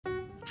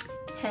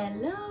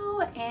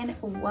Hello and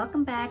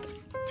welcome back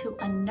to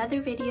another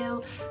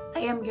video. I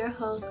am your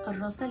host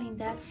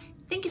Rosalinda.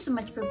 Thank you so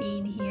much for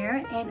being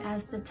here, and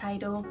as the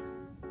title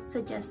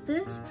suggests,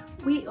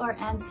 we are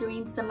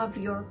answering some of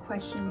your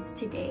questions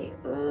today.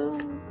 Oh,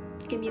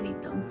 que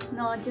miedito.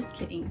 No, just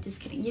kidding.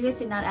 You guys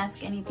did not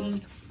ask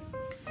anything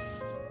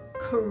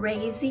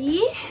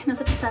crazy. No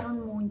se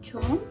pasaron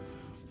mucho.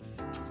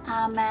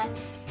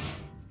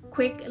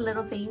 Quick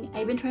little thing,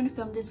 I've been trying to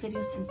film this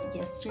video since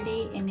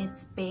yesterday and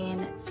it's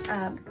been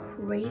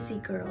crazy,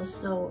 girls,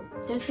 so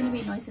there's gonna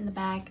be noise in the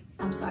back.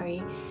 I'm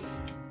sorry,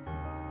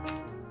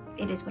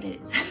 it is what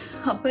it is.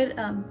 I'll put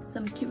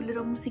some cute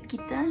little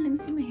musiquita. Let me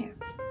see my hair.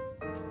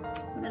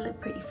 I'm gonna look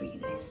pretty for you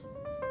guys.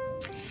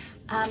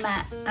 I'm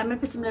gonna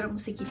put some little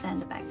musiquita in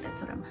the back. That's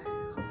what I'm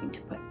hoping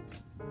to put.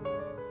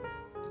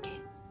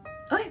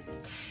 Okay,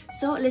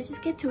 so let's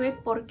just get to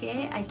it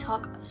porque I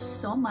talk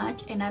so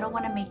much and I don't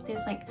want to make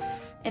this like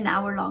an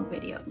hour-long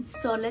video.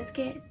 So let's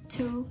get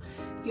to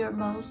your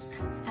most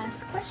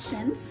asked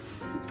questions.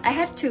 I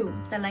had two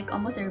that like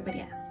almost everybody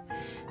asked.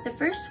 The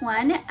first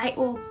one,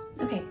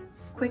 okay,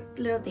 quick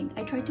little thing.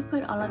 I tried to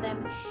put all of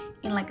them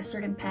in like a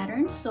certain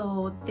pattern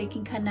so they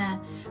can kind of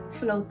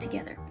flow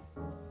together.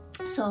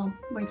 So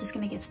we're just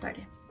gonna get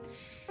started.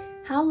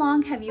 How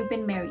long have you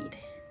been married?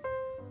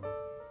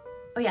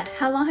 Oh yeah,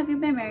 how long have you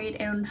been married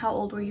and how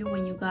old were you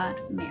when you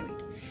got married?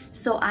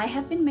 So I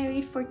have been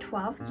married for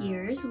 12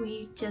 years.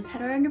 We just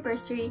had our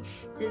anniversary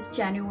this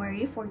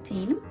January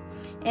 14,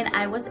 and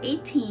I was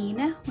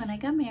 18 when I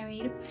got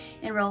married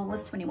and Raul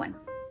was 21.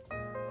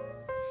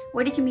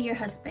 Where did you meet your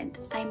husband?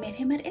 I met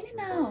him at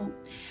In-N-Out.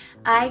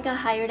 I got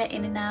hired at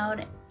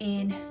In-N-Out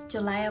in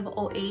July of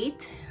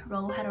 08.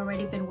 Raul had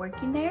already been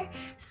working there,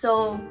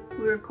 so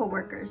we were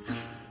co-workers.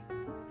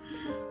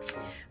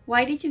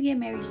 Why did you get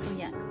married so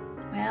young?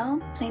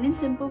 Well, plain and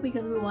simple,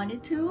 because we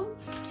wanted to.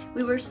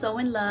 We were so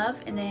in love,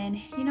 and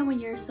then you know when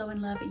you're so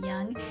in love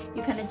young,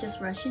 you kind of just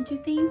rush into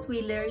things.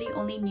 We literally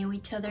only knew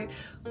each other.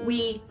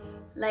 We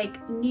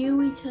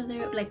knew each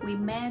other, like we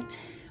met,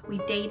 we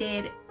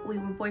dated, we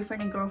were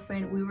boyfriend and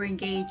girlfriend, we were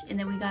engaged, and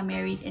then we got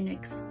married in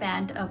a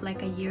span of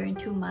like a year and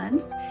 2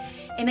 months.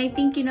 And I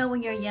think, you know,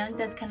 when you're young,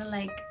 that's kind of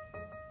like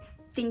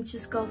things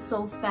just go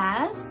so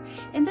fast,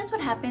 and that's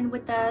what happened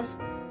with us.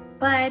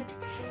 But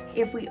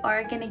if we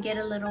are gonna get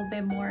a little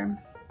bit more,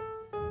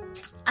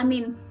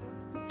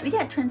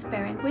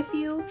 transparent with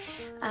you,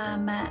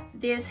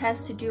 this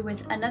has to do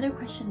with another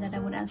question that I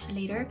would answer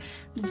later,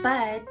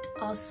 but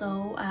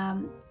also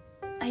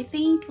I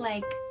think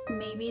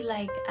maybe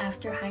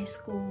after high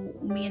school,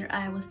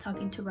 I was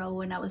talking to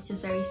Raul and I was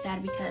just very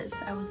sad because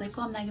I was like,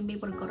 oh, I'm not gonna be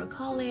able to go to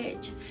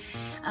college.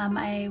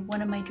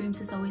 One of my dreams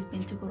has always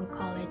been to go to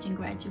college and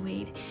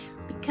graduate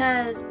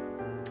because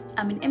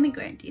I'm an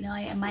immigrant. You know,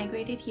 I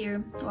migrated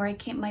here, or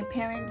my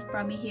parents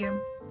brought me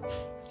here,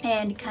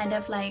 and kind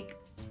of like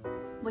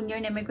when you're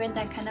an immigrant,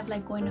 that kind of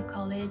like going to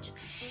college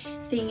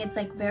thing, it's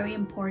like very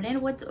important.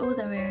 It was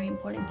very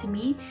important to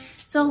me.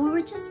 So we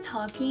were just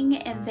talking,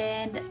 and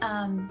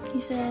then he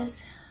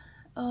says,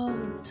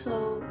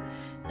 so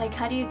like,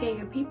 how do you get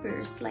your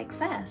papers like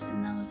fast?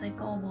 And I was like,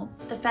 oh, well,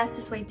 the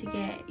fastest way to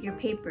get your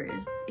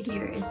papers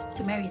here is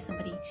to marry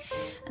somebody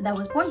that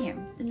was born here.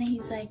 And then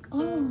he's like,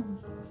 oh,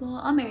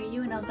 well, I'll marry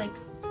you. And I was like,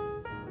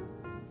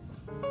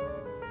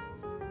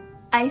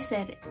 I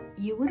said,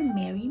 you would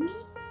marry me?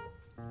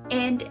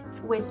 And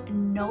with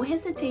no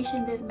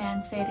hesitation, this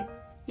man said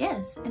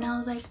yes. And I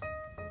was like,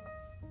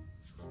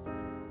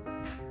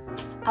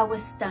 I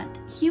was stunned.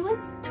 He was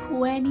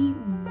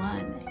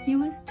 21. He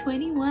was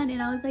 21,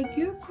 and I was like,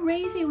 you're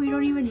crazy, we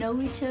don't even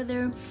know each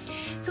other.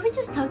 So we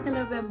just talked a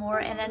little bit more,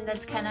 and then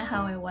that's kind of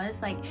how it was.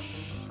 Like,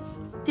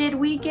 did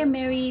we get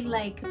married?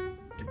 Like,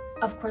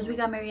 of course we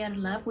got married out of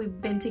love. We've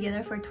been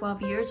together for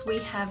 12 years. We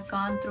have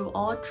gone through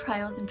all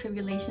trials and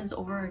tribulations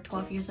over our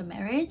 12 years of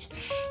marriage,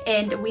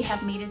 and we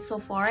have made it so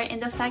far.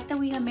 And the fact that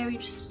we got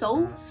married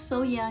so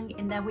young,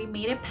 and that we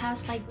made it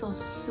past like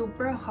those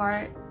super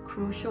hard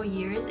crucial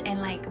years,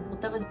 and like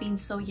both of us being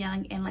so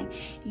young, and like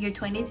in your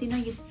 20s, you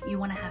know, you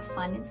want to have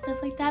fun and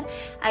stuff like that.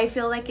 I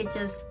feel like it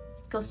just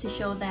goes to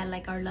show that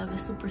like our love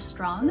is super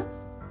strong.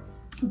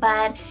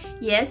 But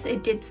yes,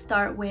 it did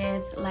start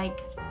with like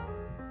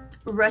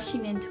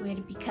rushing into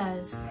it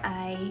because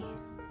I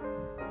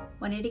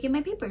wanted to get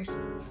my papers.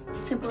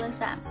 Simple as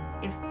that.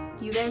 If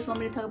you guys want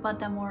me to talk about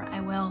that more, I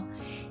will.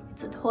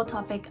 It's a whole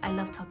topic. I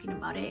love talking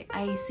about it.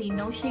 I see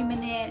no shame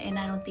in it, and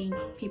I don't think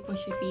people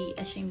should be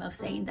ashamed of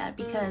saying that,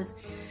 because,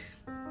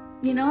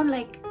 you know,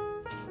 like,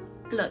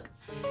 look,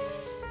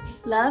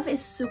 love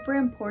is super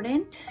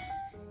important.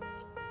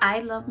 I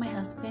love my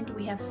husband.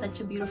 We have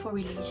such a beautiful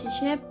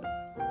relationship.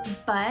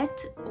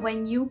 But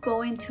when you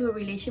go into a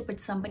relationship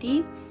with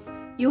somebody,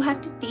 you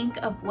have to think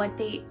of what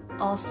they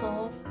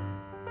also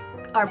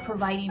are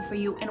providing for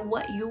you and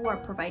what you are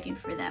providing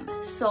for them.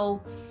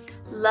 So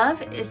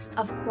love is,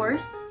 of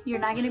course, you're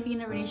not going to be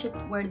in a relationship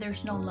where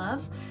there's no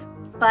love,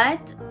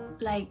 but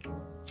like,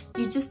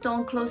 you just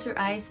don't close your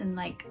eyes and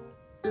like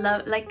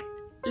love, like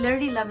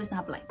literally love is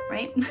not blind,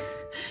 right?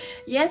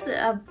 Yes,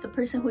 the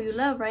person who you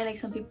love, right? Like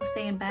some people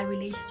stay in bad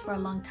relations for a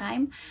long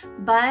time,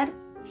 but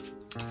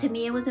to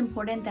me it was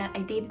important that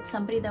I dated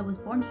somebody that was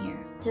born here,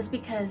 just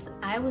because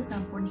I was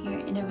not born here.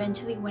 And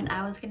eventually when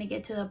I was gonna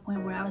get to the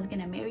point where I was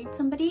gonna marry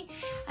somebody,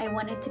 I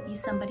wanted to be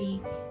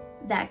somebody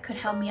that could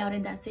help me out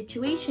in that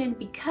situation,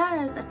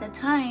 because at the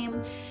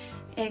time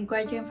and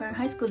graduating from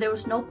high school, there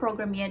was no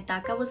program yet.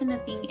 DACA wasn't a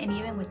thing, and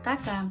even with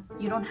DACA,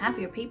 you don't have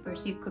your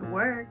papers. You could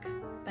work,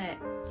 but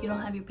you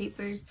don't have your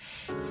papers.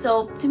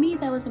 So to me,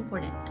 that was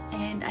important.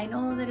 And I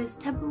know that it's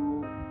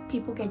taboo.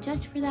 People get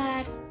judged for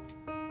that.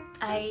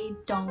 I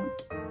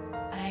don't.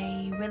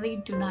 I really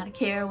do not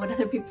care what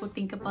other people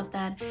think about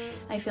that.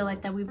 I feel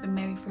like that we've been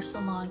married for so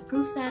long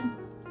proves that.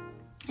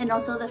 And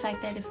also the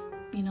fact that if,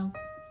 you know,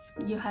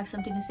 you have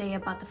something to say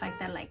about the fact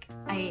that like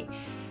I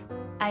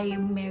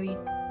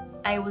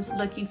was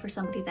looking for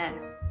somebody that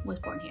was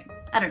born here.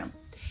 I don't know.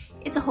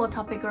 It's a whole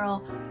topic,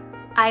 girl.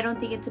 I don't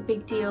think it's a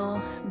big deal,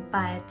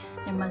 but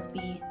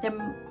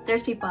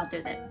there's people out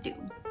there that do.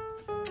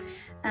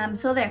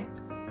 So there,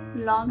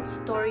 long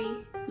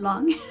story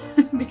long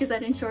because I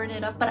didn't shorten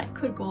it up, but I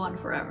could go on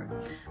forever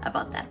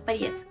about that. But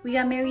yes, we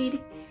got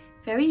married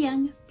very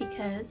young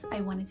because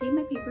I wanted to get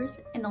my papers,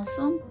 and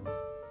also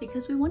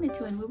because we wanted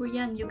to, and we were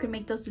young. You can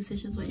make those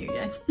decisions when you're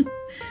young.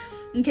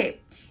 Okay,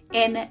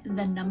 and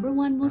the number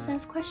one most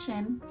asked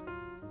question,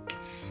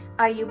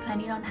 are you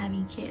planning on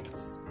having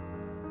kids?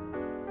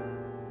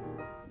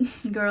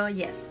 Girl,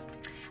 yes.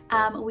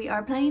 We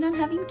are planning on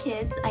having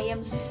kids. I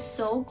am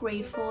so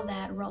grateful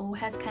that Raul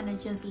has kind of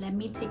just let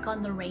me take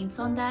on the reins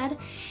on that.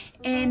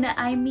 And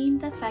I mean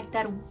the fact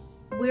that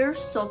we're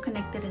so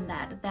connected in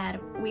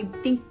that we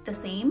think the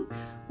same.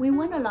 We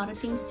want a lot of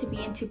things to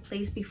be into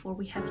place before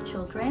we have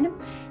children.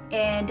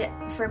 And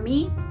for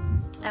me,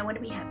 I want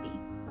to be happy.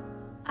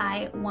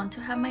 I want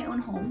to have my own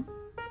home,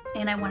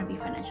 and I want to be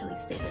financially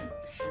stable.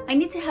 I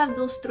need to have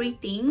those three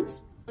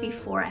things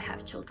before I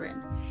have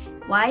children.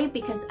 Why?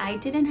 Because I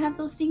didn't have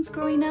those things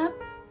growing up,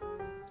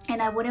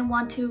 and I wouldn't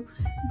want to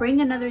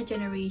bring another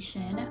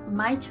generation,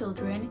 my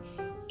children,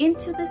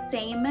 into the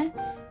same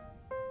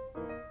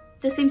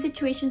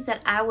situations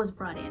that I was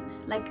brought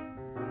in. Like,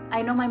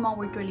 I know my mom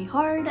worked really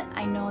hard.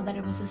 I know that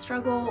it was a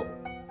struggle.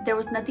 There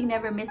was nothing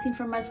ever missing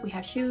from us. We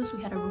had shoes,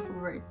 we had a roof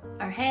over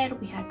our head,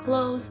 we had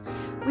clothes,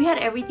 we had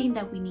everything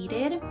that we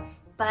needed.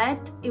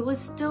 But it was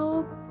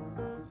still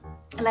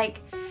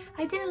like,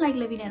 I didn't like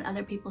living in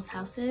other people's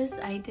houses.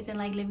 I didn't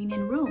like living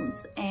in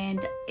rooms,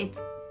 and it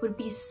would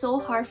be so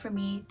hard for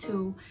me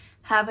to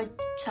have a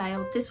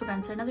child. This would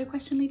answer another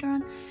question later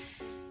on.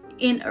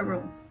 In a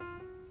room,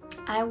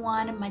 I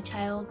wanted my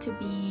child to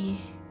be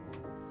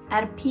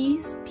at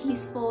peace,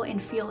 peaceful,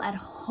 and feel at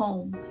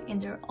home in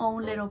their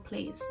own little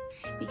place,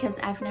 because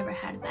I've never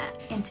had that.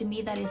 And to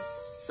me, that is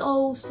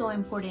so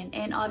important.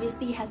 And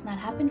obviously it has not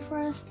happened for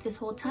us this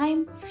whole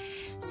time.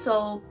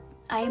 So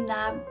I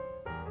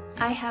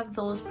have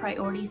those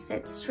priorities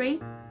set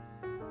straight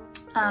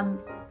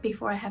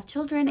before I have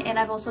children. And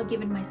I've also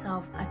given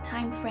myself a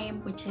time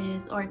frame, which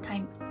is, or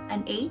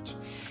an age.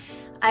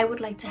 I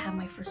would like to have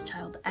my first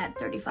child at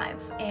 35,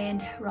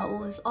 and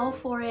Raul is all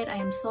for it. I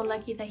am so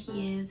lucky that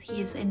he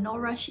is in no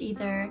rush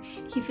either.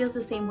 He feels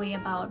the same way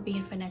about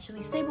being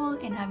financially stable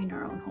and having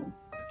our own home.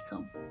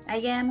 So I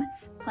am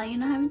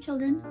planning on having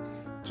children,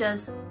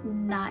 just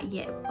not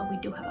yet, but we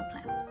do have a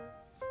plan.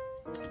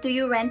 Do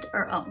you rent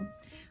or own?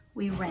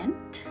 We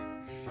rent.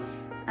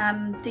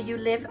 Do you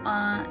live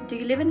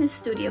in a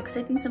studio? Because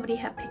I think somebody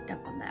had picked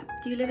up on that.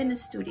 Do you live in a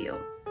studio?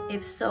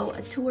 If so,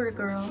 a tour,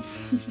 girl.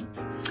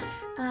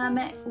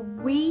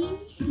 We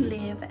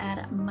live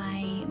at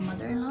my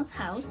mother-in-law's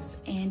house,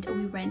 and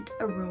we rent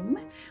a room.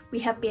 We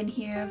have been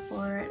here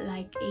for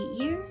like 8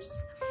 years,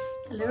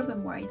 a little bit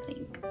more, I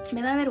think.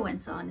 Me da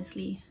vergüenza,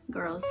 honestly,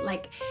 girls.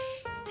 Like,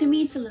 to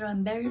me, it's a little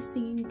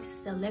embarrassing to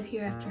still live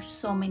here after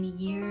so many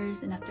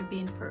years, and after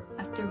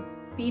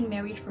being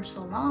married for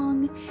so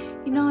long.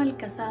 You know, el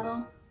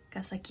casado,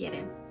 casa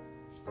quiere.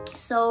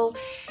 So,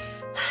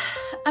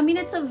 I mean,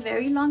 it's a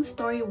very long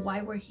story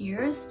why we're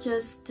here. It's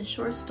just the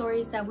short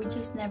story is that we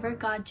just never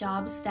got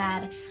jobs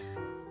that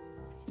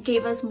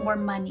gave us more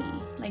money.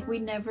 Like, we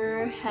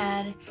never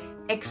had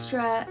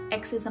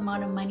excess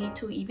amount of money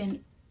to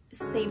even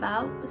save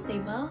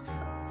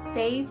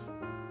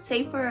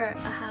for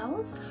a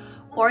house,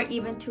 or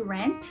even to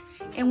rent.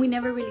 And we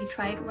never really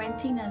tried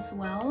renting as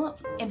well.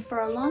 And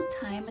for a long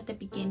time at the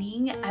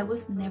beginning, I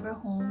was never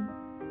home.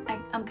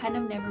 I'm kind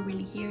of never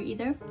really here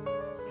either,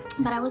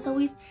 but I was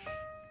always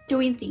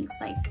doing things.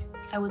 Like,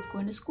 I was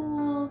going to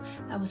school,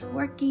 I was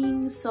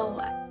working, so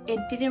it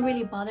didn't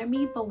really bother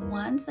me. But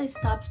once I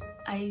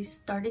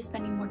started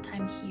spending more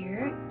time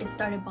here, it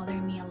started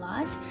bothering me a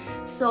lot.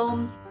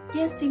 So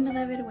yes, sí me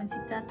da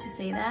vergüencita to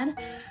say that,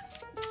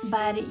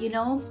 but you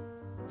know,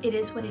 it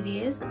is what it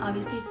is.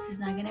 Obviously, this is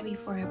not gonna be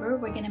forever.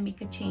 We're gonna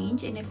make a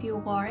change, and if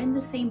you are in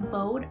the same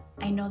boat,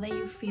 I know that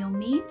you feel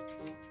me.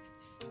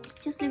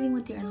 Just living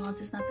with your in-laws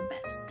is not the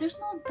best. There's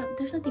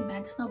nothing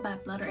bad, there's no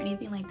bad blood or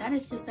anything like that.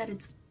 It's just that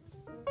it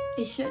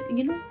it should,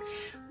 you know,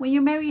 when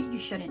you're married, you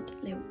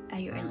shouldn't live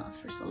at your in-laws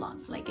for so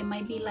long. Like, it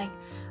might be like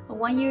a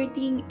 1-year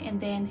thing, and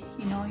then,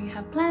 you know, you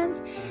have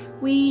plans.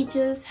 We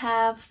just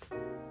have,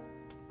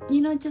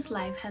 you know, just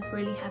life has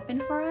really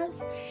happened for us,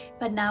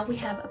 but now we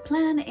have a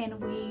plan, and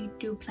we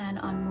do plan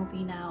on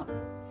moving out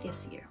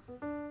this year.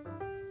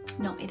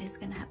 No, it is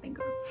gonna happen,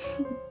 girl.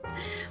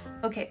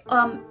 Okay,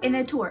 in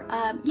a tour,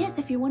 yes,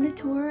 if you want a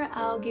tour,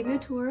 I'll give you a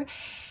tour.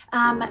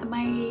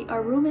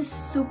 Our room is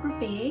super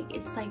big.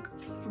 It's like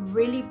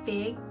really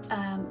big.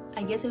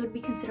 I guess it would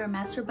be considered a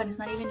master, but it's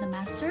not even the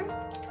master.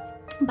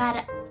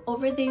 But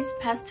over these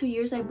past 2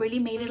 years, I really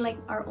made it like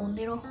our own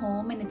little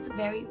home, and it's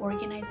very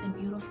organized and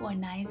beautiful and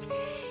nice,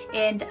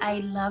 and I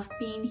love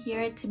being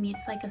here. To me,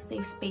 it's like a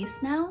safe space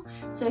now.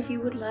 So if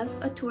you would love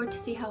a tour to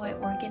see how I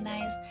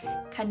organize,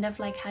 kind of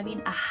like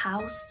having a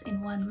house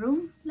in one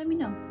room, let me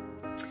know.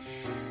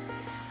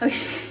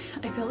 Okay,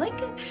 I feel like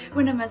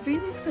when I'm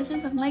answering these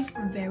questions, I'm like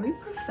very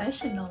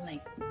professional.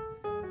 Like,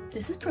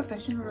 this is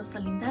professional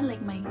Rosalinda.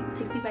 Like,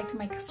 takes me back to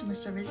my customer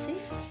service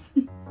days.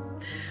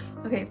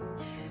 Okay,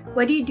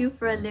 what do you do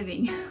for a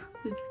living?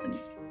 This is funny.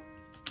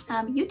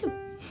 YouTube.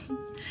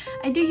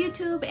 I do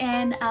YouTube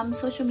and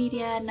social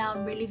media. Now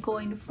I'm really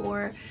going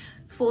for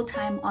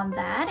full-time on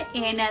that,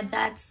 and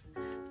that's,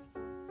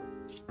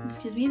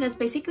 excuse me, that's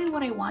basically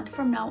what I want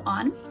from now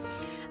on.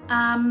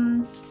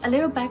 A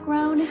little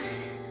background,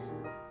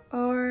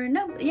 or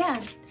no, yeah,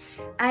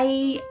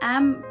 I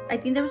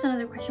think there was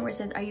another question where it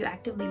says, are you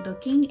actively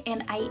looking?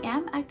 And I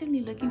am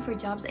actively looking for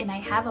jobs, and I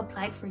have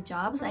applied for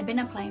jobs. I've been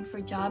applying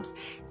for jobs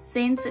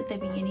since the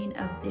beginning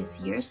of this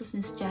year, so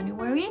since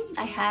January.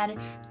 I had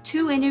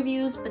 2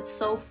 interviews, but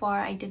so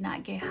far I did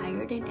not get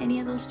hired in any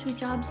of those 2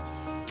 jobs.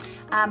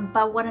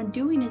 But what I'm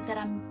doing is that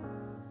I'm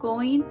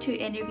going to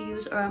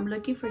interviews, or I'm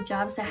looking for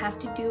jobs that have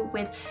to do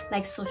with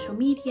like social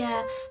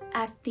media,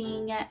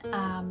 acting,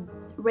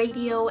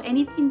 radio,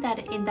 anything that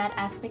in that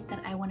aspect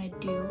that I want to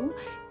do.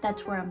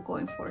 That's where I'm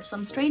going for. So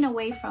I'm straying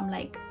away from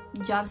like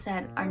jobs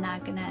that are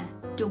not gonna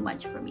do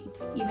much for me,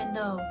 even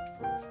though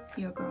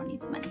your girl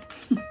needs money.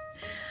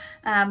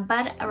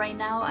 But right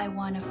now I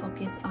want to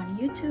focus on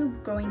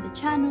YouTube, growing the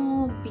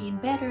channel, being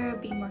better,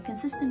 being more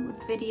consistent with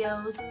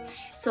videos,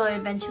 so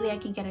eventually I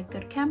can get a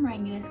good camera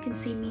and you guys can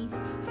see me,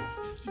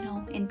 you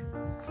know, in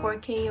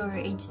 4K or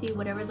HD,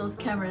 whatever those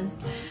cameras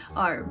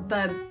are.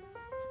 But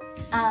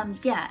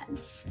yeah,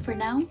 for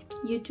now,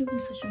 YouTube and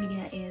social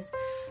media is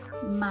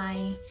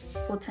my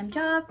full-time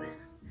job.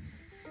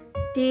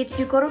 Did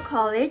you go to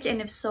college,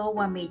 and if so,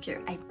 what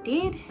major? I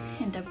did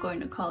end up going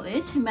to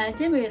college.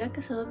 Imagine, me hubiera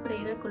casado para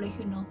ir al colegio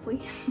y no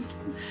fui.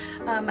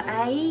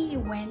 I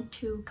went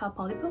to Cal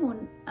Poly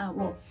Pomona.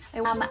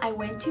 I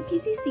went to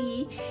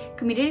PCC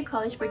Community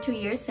College for 2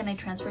 years, then I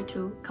transferred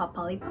to Cal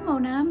Poly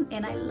Pomona,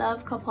 and I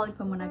love Cal Poly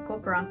Pomona. Go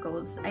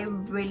Broncos! I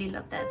really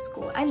love that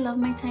school. I love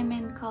my time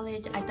in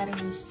college. I thought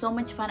it was so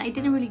much fun. I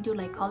didn't really do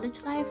like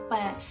college life,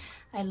 but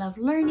I love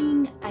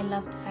learning. I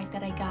love the fact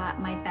that I got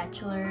my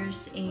bachelor's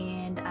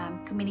in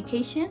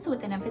communications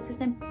with an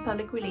emphasis in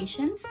public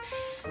relations.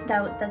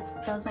 That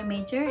was my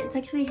major. It's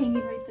actually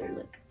hanging right there,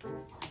 look.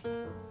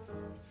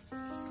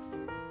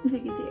 If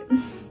you can see it.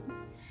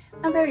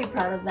 I'm very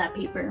proud of that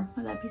paper,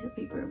 of that piece of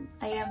paper.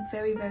 I am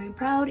very, very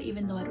proud,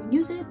 even though I don't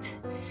use it.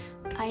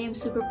 I am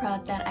super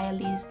proud that I at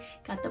least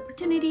got the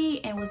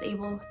opportunity and was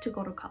able to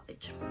go to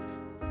college.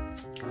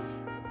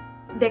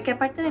 ¿De qué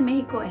parte de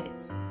México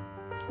eres?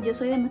 Yo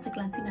soy de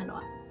Mazatlán,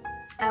 Sinaloa.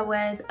 I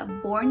was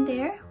born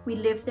there. We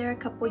lived there a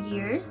couple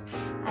years.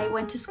 I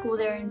went to school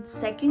there in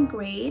 2nd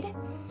grade,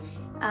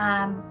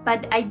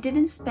 but I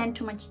didn't spend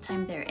too much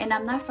time there. And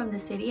I'm not from the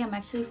city. I'm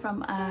actually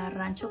from a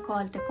rancho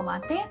called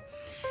Tecomate.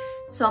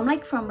 So I'm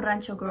like from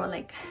rancho girl.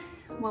 Like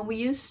when we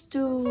used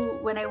to,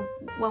 when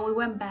we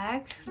went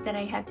back, that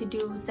I had to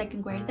do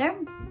 2nd grade there,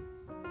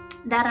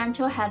 that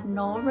rancho had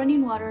no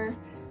running water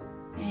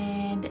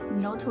and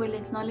no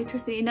toilets, no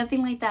electricity,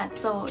 nothing like that.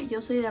 So yo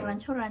soy de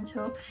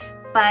rancho,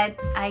 but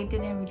I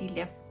didn't really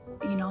live,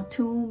 you know,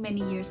 too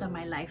many years of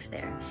my life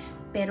there.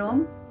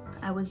 Pero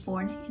I was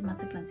born in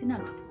Mazatlán,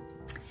 Sinaloa.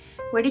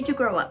 Where did you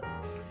grow up?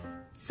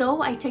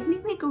 So I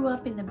technically grew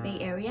up in the Bay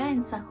Area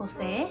in San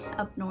Jose,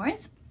 up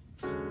north.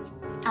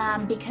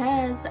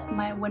 Because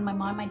when my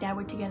mom and my dad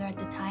were together at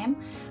the time,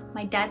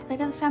 my dad's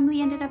side of the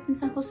family ended up in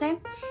San Jose,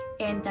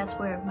 and that's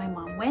where my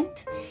mom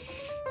went.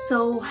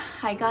 So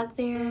I got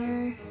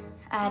there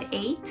at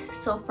 8.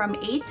 So from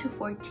 8 to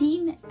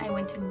 14, I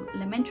went to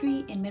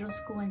elementary and middle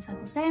school in San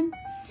Jose.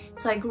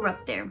 So I grew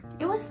up there.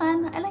 It was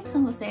fun. I like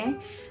San Jose,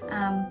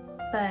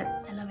 but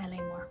I love LA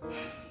more.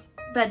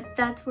 But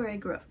that's where I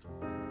grew up.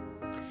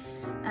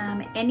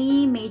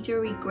 Any major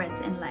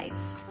regrets in life?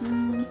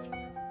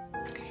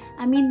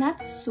 I mean,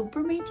 not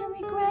super major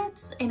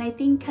regrets, and I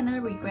think kind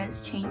of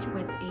regrets change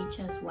with age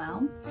as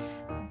well.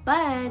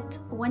 But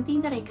one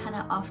thing that I kind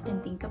of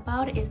often think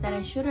about is that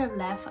I should have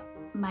left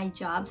my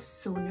job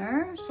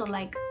sooner. So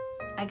like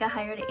I got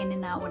hired in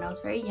and out when I was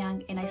very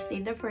young, and I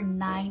stayed there for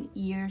 9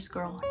 years,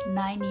 girl,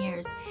 9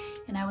 years,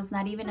 and I was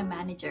not even a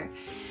manager.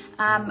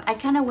 I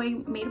kind of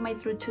made my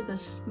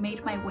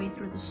way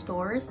through the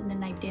stores, and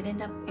then I did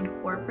end up in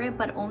corporate,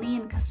 but only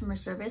in customer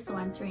service, so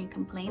answering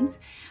complaints.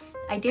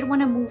 I did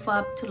want to move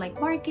up to like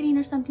marketing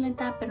or something like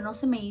that, but no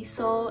se me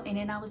hizo, and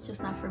then I was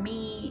just not for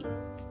me.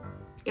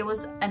 It was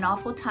an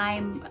awful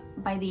time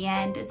by the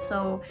end,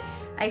 so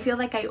I feel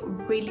like I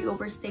really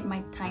overstayed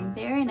my time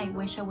there, and I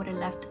wish I would have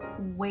left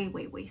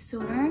way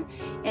sooner.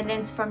 And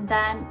then from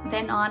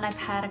then on, I've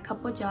had a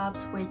couple jobs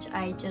which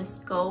I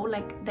just go,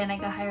 like then I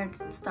got hired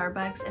at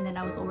Starbucks, and then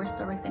I was over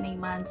Starbucks in 8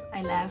 months.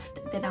 I left.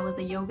 Then I was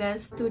a yoga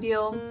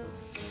studio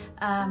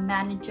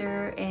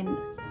manager, and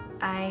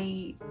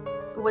I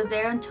was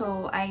there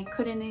until I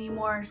couldn't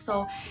anymore.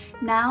 So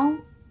now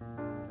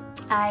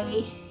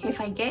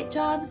if I get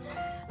jobs,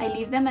 I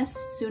leave them as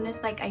soon as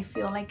like I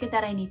feel like it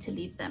that I need to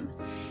leave them,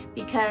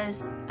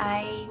 because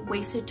I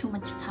wasted too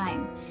much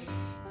time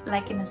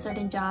like in a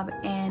certain job,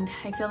 and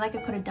I feel like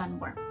I could have done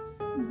more.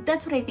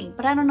 That's what I think,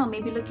 but I don't know,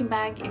 maybe looking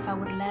back, if I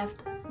would have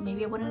left,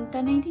 maybe I wouldn't have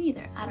done anything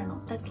either. I don't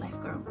know, that's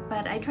life, girl.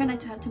 But I try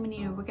not to have too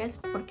many regrets,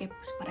 porque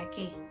pues para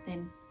qué?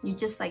 Then you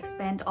just like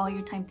spend all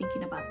your time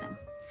thinking about them.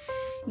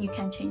 You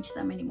can't change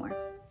them anymore.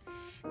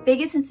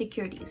 Biggest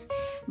insecurities.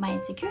 My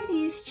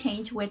insecurities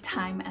change with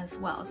time as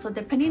well. So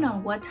depending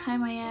on what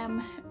time I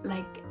am,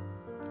 like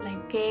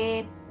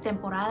que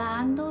temporada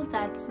ando,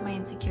 that's my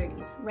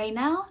insecurities. Right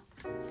now,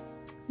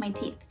 my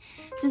teeth.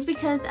 Just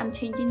because I'm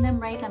changing them,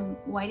 right? I'm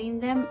whitening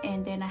them,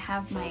 and then I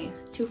have my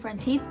 2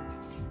 front teeth,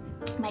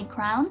 my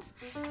crowns.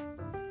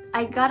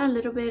 I got a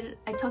little bit,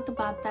 I talked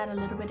about that a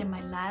little bit in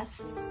my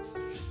last,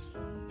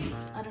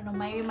 I don't know,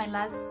 maybe my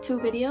last 2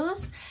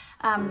 videos.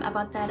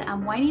 About that,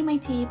 I'm whitening my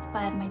teeth,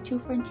 but my 2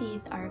 front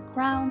teeth are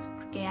crowns,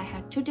 because I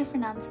had 2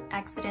 different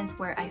accidents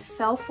where I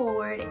fell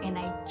forward and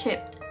I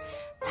chipped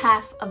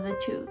half of the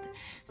tooth.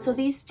 So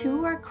these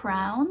 2 are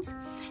crowns.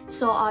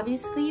 So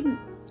obviously,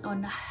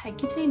 I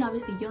keep saying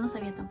obviously, yo no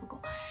sabía tampoco.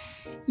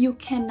 You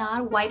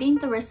cannot whiten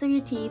the rest of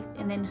your teeth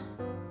and then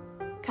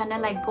kind of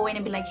like go in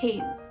and be like,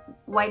 hey,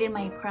 whiten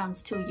my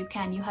crowns too.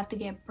 You have to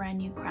get brand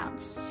new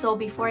crowns. So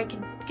before I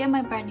can get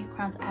my brand new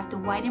crowns, I have to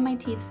whiten my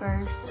teeth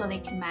first so they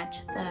can match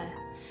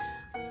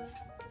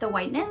the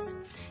whiteness.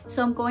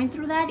 So I'm going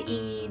through that,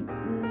 and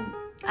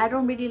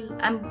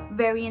I'm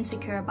very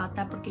insecure about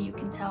that, because you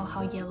can tell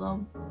how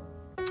yellow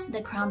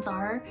the crowns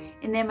are,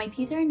 and then my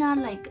teeth are not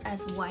like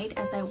as white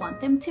as I want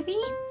them to be.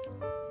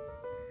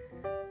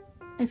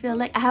 I feel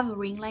like I have a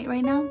ring light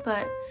right now,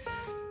 but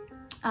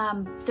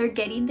they're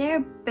getting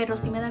there, pero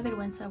sí me da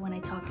vergüenza when I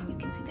talk and you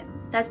can see them.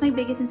 That's my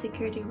biggest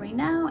insecurity right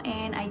now,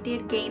 and I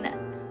did gain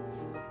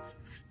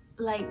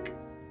like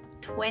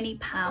 20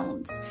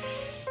 pounds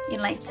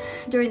in like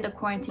during the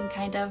quarantine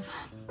kind of.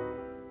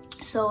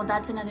 So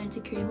that's another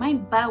insecurity of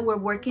mine, but we're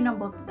working on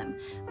both of them.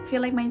 I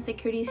feel like my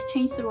insecurities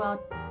change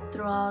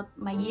throughout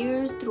my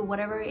years, through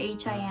whatever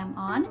age I am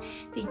on.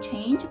 They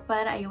change,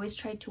 but I always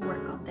try to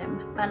work on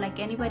them. But like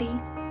anybody,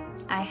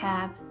 I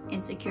have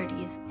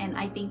insecurities, and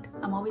I think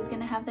I'm always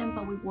gonna have them,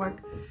 but we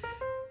work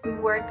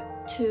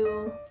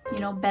to, you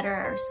know, better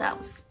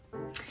ourselves.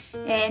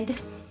 And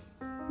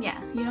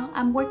yeah, you know,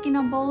 I'm working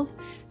on both,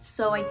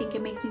 so I think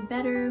it makes me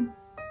better,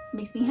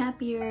 makes me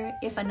happier.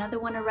 If another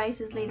one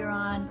arises later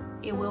on,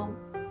 it'll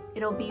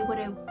be what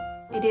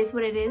it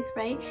is,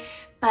 right?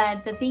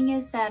 But the thing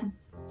is that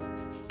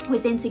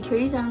with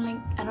insecurities, I don't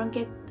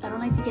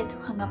like to get too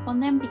hung up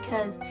on them,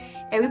 because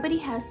everybody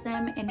has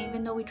them, and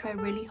even though we try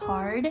really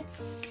hard,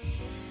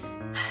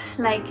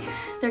 like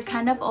they're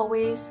kind of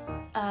always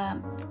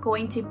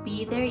going to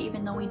be there,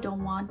 even though we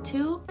don't want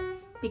to,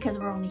 because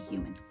we're only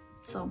human.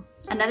 So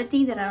another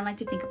thing that I don't like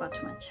to think about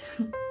too much.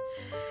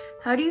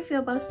 How do you feel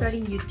about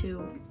starting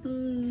YouTube?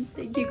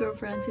 Thank you, girl,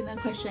 for answering that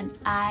question.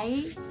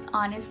 I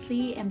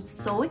honestly am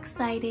so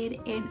excited,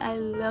 and I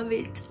love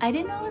it. I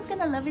didn't know I was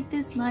gonna love it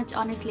this much,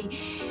 honestly.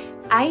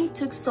 I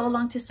took so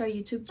long to start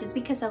YouTube just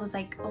because I was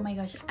like, oh my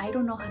gosh, I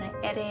don't know how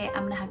to edit.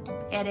 I'm gonna have to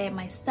edit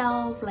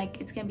myself.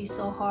 Like, it's gonna be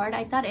so hard.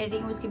 I thought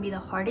editing was gonna be the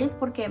hardest,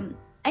 porque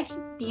I can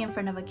be in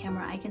front of a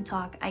camera, I can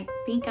talk, I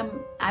think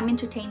I'm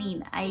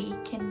entertaining, I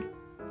can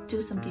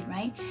do something,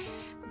 right?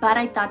 But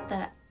I thought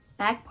the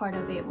back part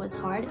of it was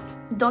hard.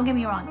 Don't get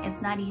me wrong,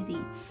 it's not easy,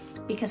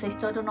 because I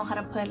still don't know how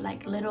to put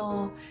like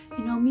little,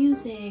 you know,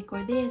 music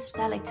or this or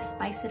that, like to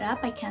spice it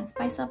up. I can't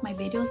spice up my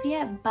videos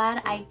yet,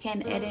 but I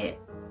can edit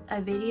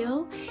a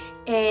video.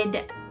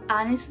 And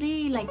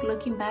honestly, like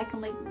looking back, I'm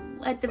like,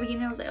 at the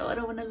beginning I was like, oh, I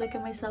don't want to look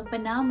at myself,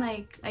 but now I'm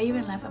like, I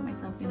even laugh at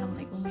myself, you know, I'm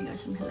like, oh my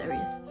gosh, I'm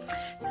hilarious.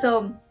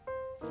 So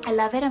I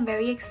love it. I'm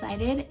very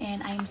excited,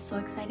 and I'm so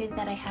excited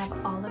that I have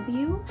all of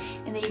you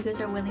and that you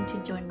guys are willing to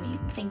join me.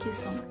 Thank you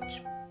so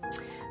much.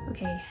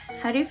 Okay,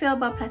 how do you feel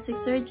about plastic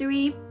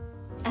surgery?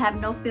 I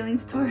have no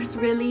feelings towards,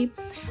 really.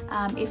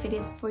 If it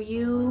is for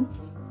you,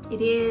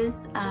 it is.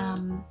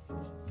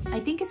 I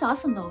think it's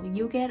awesome though.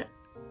 You get,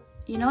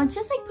 you know, it's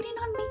just like putting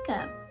on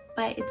makeup.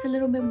 but it's a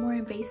little bit more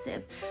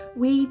invasive.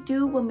 We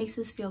do what makes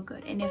us feel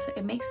good, and if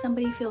it makes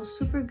somebody feel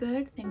super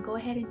good, then go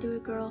ahead and do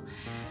it, girl.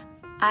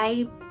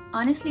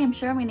 Honestly, I'm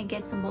sure I'm gonna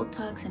get some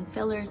Botox and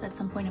fillers at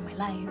some point in my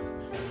life,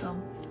 so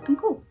I'm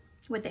cool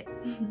with it.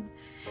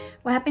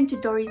 What happened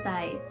to Dory's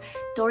eye?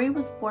 Dory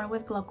was born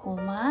with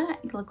glaucoma.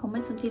 Glaucoma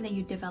is something that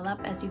you develop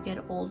as you get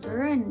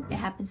older, and it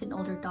happens in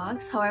older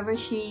dogs. However,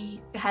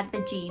 she had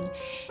the gene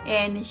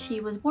and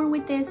she was born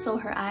with this, so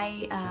her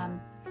eye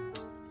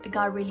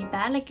got really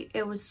bad. Like,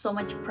 it was so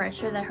much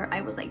pressure that her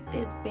eye was like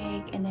this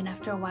big, and then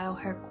after a while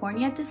her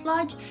cornea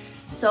dislodged,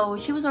 so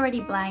she was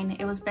already blind.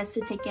 It was best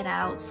to take it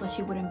out so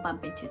she wouldn't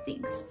bump into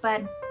things.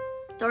 But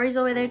Dory's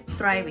over there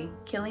thriving,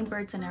 killing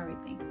birds and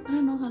everything. I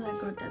don't know how that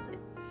girl does it.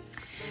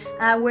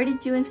 Where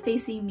did you and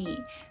Stacy meet?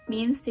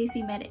 Me and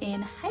Stacy met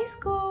in high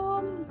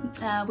school.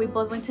 We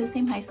both went to the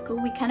same high school.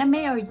 We kind of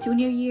met our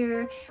junior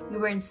year. We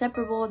were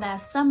inseparable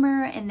that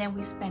summer, and then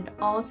we spent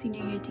all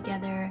senior year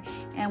together,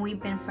 and we've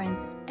been friends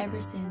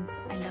ever since.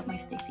 I love my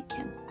Stacy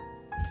Kim.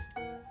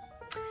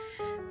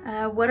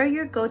 What are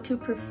your go-to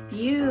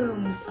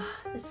perfumes? Oh,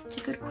 that's such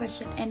a good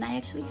question, and I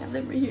actually have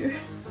them right here.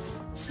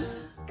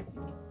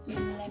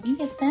 Let me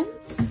get them.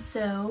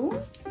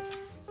 So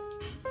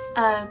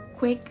a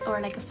quick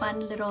or like a fun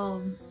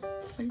little,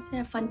 what is it,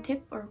 a fun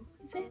tip, or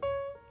what is it,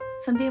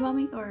 something about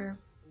me, or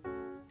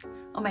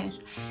oh my gosh,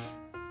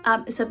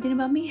 something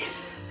about me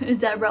is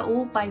that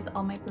Raul buys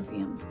all my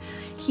perfumes.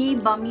 He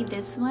bought me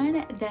this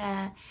one,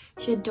 the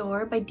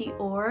J'adore by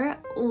Dior.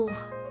 Oh,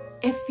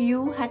 if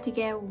you had to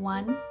get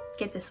one,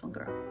 get this one,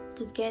 girl.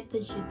 Just get the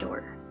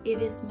J'adore.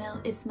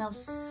 It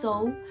smells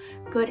so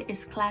good.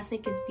 It's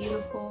classic, it's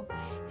beautiful,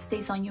 it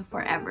stays on you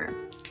forever.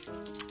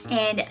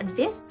 And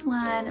this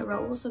one,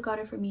 Raul also got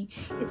it for me.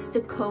 It's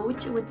the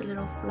Coach with the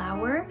little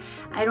flower.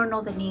 I don't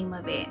know the name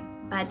of it,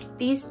 but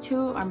these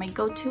two are my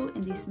go-to,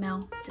 and they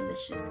smell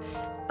delicious.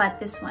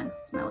 But this one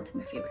is my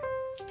ultimate favorite.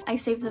 I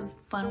saved the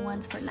fun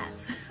ones for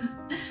last.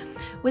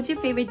 What's your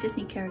favorite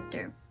Disney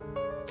character?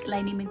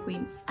 Lightning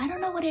McQueen. I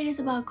don't know what it is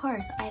about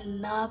Cars. I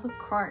love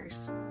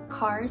Cars.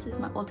 Cars is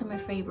my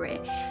ultimate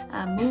favorite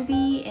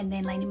movie, and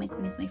then Lightning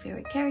McQueen is my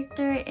favorite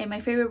character, and my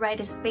favorite ride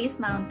is Space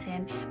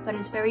Mountain, but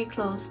it's very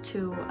close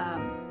to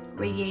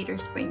Radiator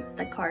Springs,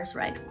 the Cars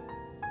ride.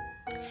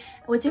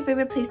 What's your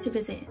favorite place to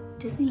visit?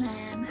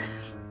 Disneyland.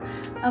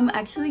 I'm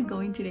actually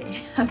going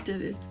today after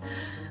this.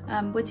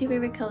 What's your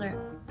favorite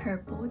color?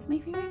 Purple is my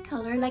favorite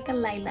color, like a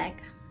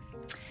lilac.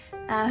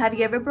 Have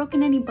you ever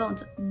broken any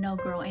bones? No,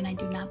 girl, and I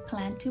do not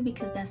plan to,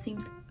 because that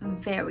seems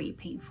very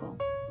painful.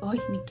 Oh,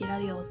 ni quiera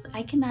Dios.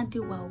 I cannot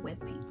do well with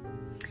pain.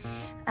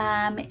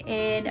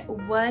 And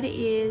what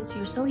is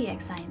your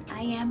zodiac sign?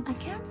 I am a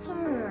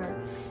Cancer.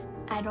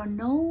 I don't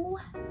know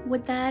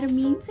what that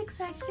means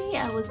exactly.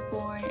 I was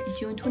born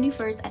June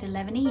 21st at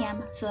 11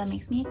 a.m. so that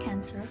makes me a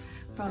Cancer.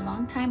 For a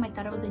long time I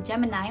thought I was a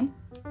Gemini,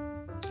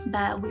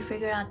 but we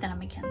figured out that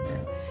I'm a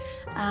Cancer.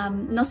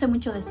 No sé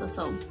mucho de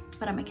eso,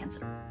 but I'm a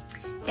Cancer.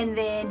 And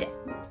then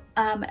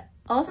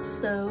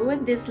also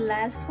this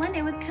last one,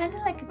 it was kind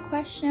of like a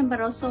question but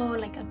also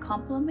like a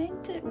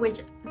compliment, which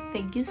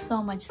thank you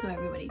so much to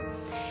everybody.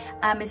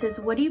 It says,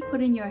 what do you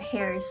put in your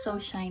hair? It's so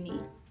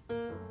shiny.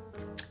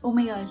 Oh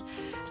my gosh,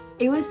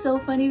 it was so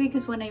funny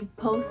because when I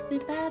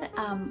posted that,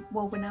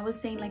 well, when I was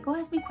saying like, oh,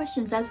 ask me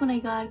questions, that's when I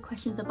got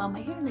questions about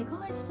my hair, like,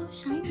 oh, it's so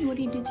shiny, what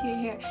do you do to your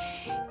hair?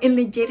 And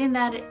legit in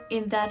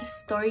that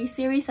story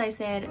series, I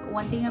said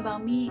one thing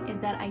about me is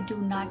that I do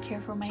not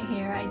care for my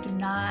hair. I do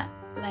not,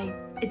 like,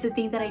 it's a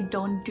thing that I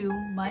don't do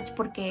much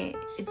porque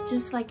it's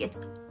just like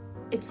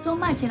it's so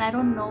much and I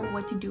don't know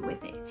what to do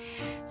with it.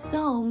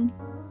 So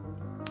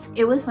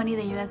it was funny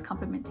that you guys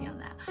complimented me on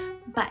that.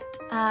 But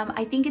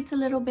I think it's a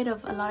little bit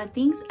of a lot of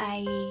things.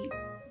 I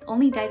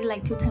only dyed it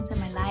like 2 times in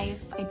my life.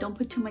 I don't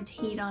put too much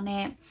heat on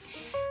it.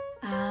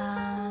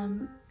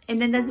 And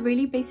then that's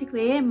really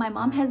basically it. My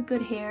mom has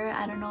good hair.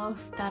 I don't know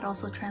if that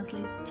also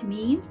translates to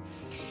me.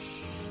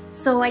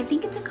 So I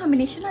think it's a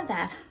combination of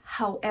that.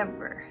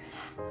 However,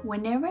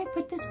 whenever I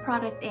put this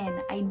product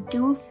in, I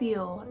do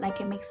feel like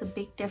it makes a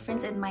big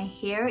difference, and my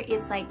hair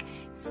is like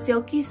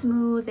silky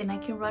smooth and I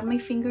can run my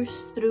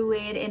fingers through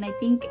it. And I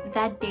think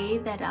that day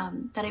that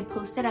I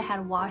posted, I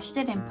had washed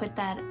it and put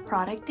that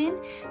product in,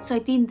 so I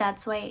think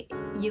that's why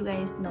you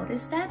guys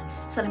noticed that.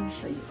 So let me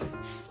show you.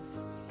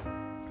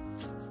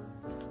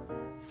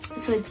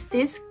 So it's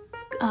this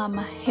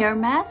hair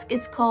mask.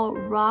 It's called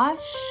Raw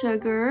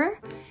Sugar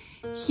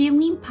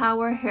Healing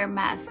Power Hair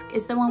Mask.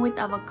 It's the one with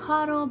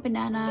avocado,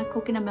 banana,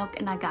 coconut milk,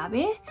 and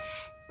agave.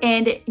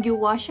 And you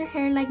wash your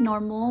hair like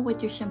normal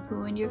with your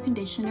shampoo and your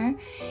conditioner,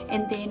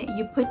 and then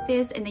you put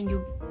this, and then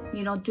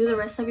you know, do the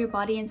rest of your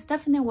body and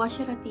stuff, and then wash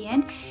it at the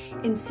end.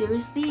 And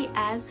seriously,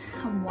 as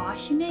I'm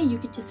washing it, you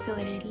could just feel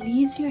it. It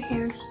leaves your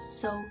hair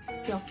so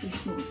silky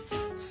smooth.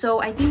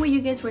 So I think what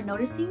you guys were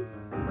noticing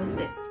was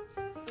this.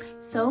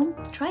 So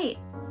try it.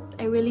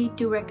 I really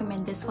do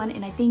recommend this one,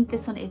 and I think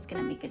this one is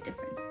gonna make a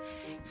difference.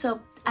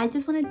 So I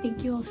just want to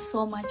thank you all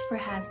so much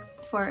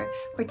for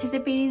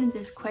participating in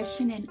this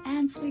question and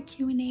answer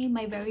Q&A,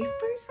 my very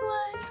first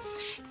one.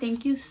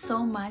 Thank you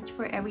so much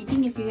for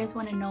everything. If you guys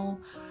want to know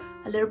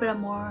a little bit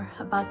more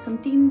about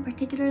something in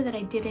particular that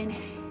I didn't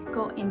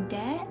go in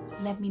depth,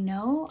 let me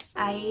know.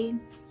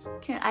 I'm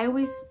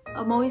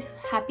always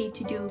happy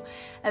to do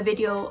a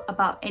video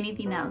about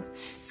anything else,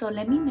 so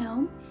let me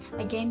know.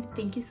 Again,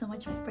 thank you so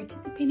much for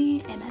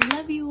participating, and I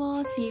love you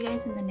all. See you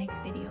guys in the next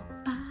video.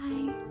 Bye.